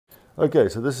Okay,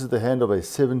 so this is the hand of a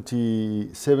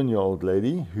 77-year-old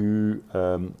lady who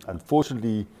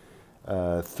unfortunately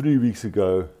 3 weeks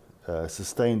ago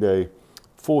sustained a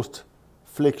forced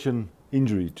flexion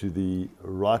injury to the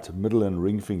right middle and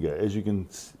ring finger. As you can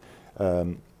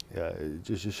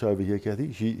just show over here,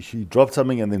 Kathy, she dropped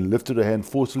something and then lifted her hand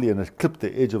forcefully, and it clipped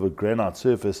the edge of a granite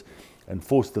surface and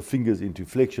forced the fingers into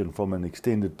flexion from an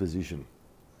extended position.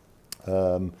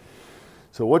 So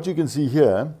what you can see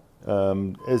here,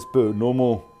 as per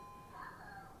normal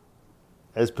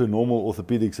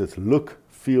orthopedics, it's look,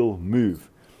 feel, move.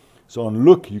 So on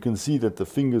look, you can see that the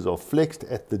fingers are flexed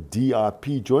at the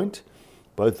DRP joint,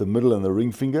 both the middle and the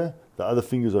ring finger. The other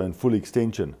fingers are in full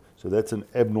extension. So that's an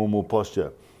abnormal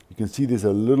posture. You can see there's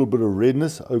a little bit of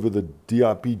redness over the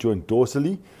DRP joint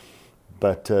dorsally,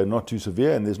 but not too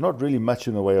severe, and there's not really much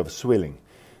in the way of swelling.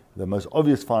 The most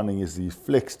obvious finding is the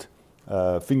flexed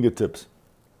fingertips.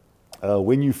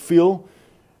 When you feel,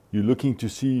 you're looking to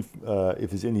see if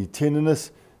there's any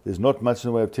tenderness. There's not much in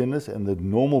the way of tenderness, and the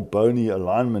normal bony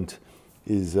alignment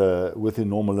is within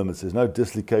normal limits. There's no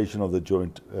dislocation of the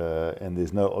joint, and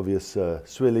there's no obvious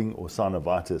swelling or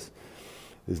synovitis.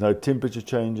 There's no temperature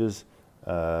changes,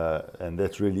 and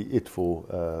that's really it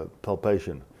for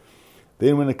palpation.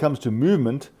 Then when it comes to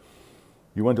movement,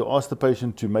 you want to ask the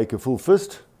patient to make a full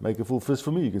fist. Make a full fist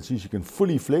for me. You can see she can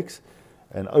fully flex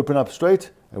and open up straight.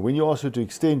 And when you ask her to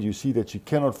extend, you see that she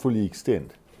cannot fully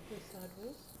extend.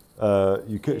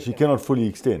 She cannot fully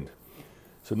extend.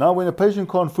 So now when a patient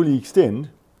can't fully extend,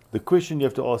 the question you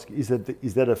have to ask is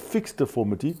that a fixed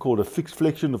deformity called a fixed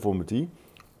flexion deformity,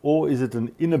 or is it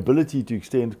an inability to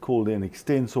extend called an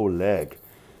extensor lag?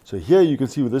 So here you can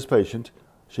see with this patient,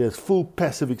 she has full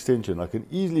passive extension. I can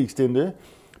easily extend her,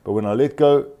 but when I let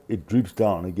go, it droops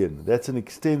down again. That's an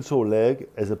extensor lag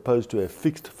as opposed to a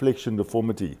fixed flexion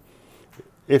deformity.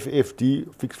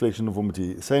 FFD, fixed flexion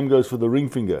deformity. Same goes for the ring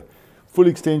finger. Full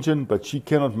extension, but she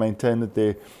cannot maintain it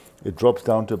there. It drops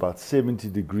down to about 70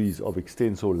 degrees of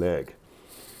extensor lag.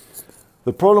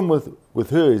 The problem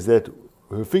with her is that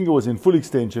her finger was in full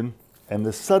extension, and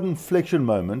the sudden flexion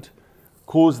moment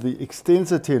caused the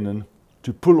extensor tendon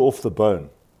to pull off the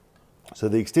bone. So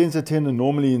the extensor tendon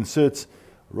normally inserts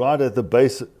right at the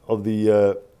base of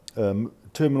the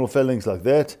terminal phalanx like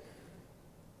that.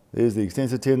 There's the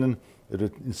extensor tendon.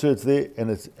 It inserts there, and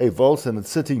it's avulsed, and it's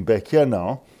sitting back here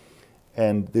now,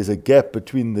 and there's a gap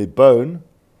between the bone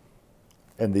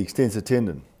and the extensor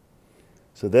tendon.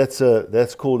 So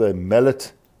that's called a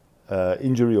mallet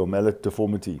injury or mallet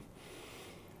deformity.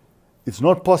 It's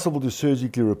not possible to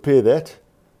surgically repair that.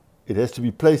 It has to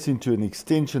be placed into an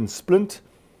extension splint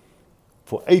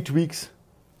for 8 weeks,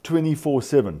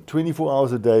 24/7, 24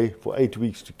 hours a day for 8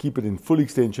 weeks to keep it in full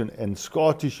extension, and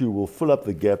scar tissue will fill up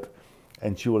the gap,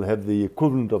 and she will have the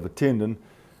equivalent of a tendon,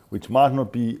 which might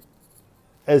not be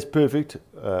as perfect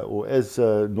or as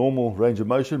normal range of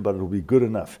motion, but it will be good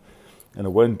enough, and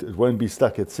it won't be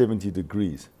stuck at 70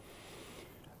 degrees.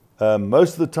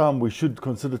 Most of the time we should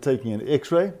consider taking an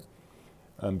x-ray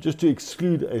just to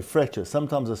exclude a fracture.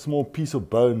 Sometimes a small piece of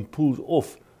bone pulls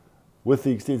off with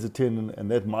the extensor tendon, and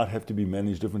that might have to be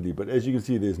managed differently. But as you can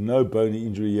see, there's no bony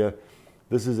injury here.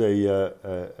 This is a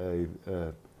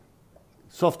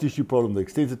soft tissue problem. The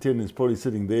extensor tendon is probably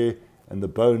sitting there, and the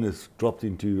bone is dropped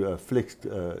into a flexed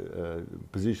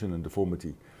position and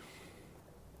deformity.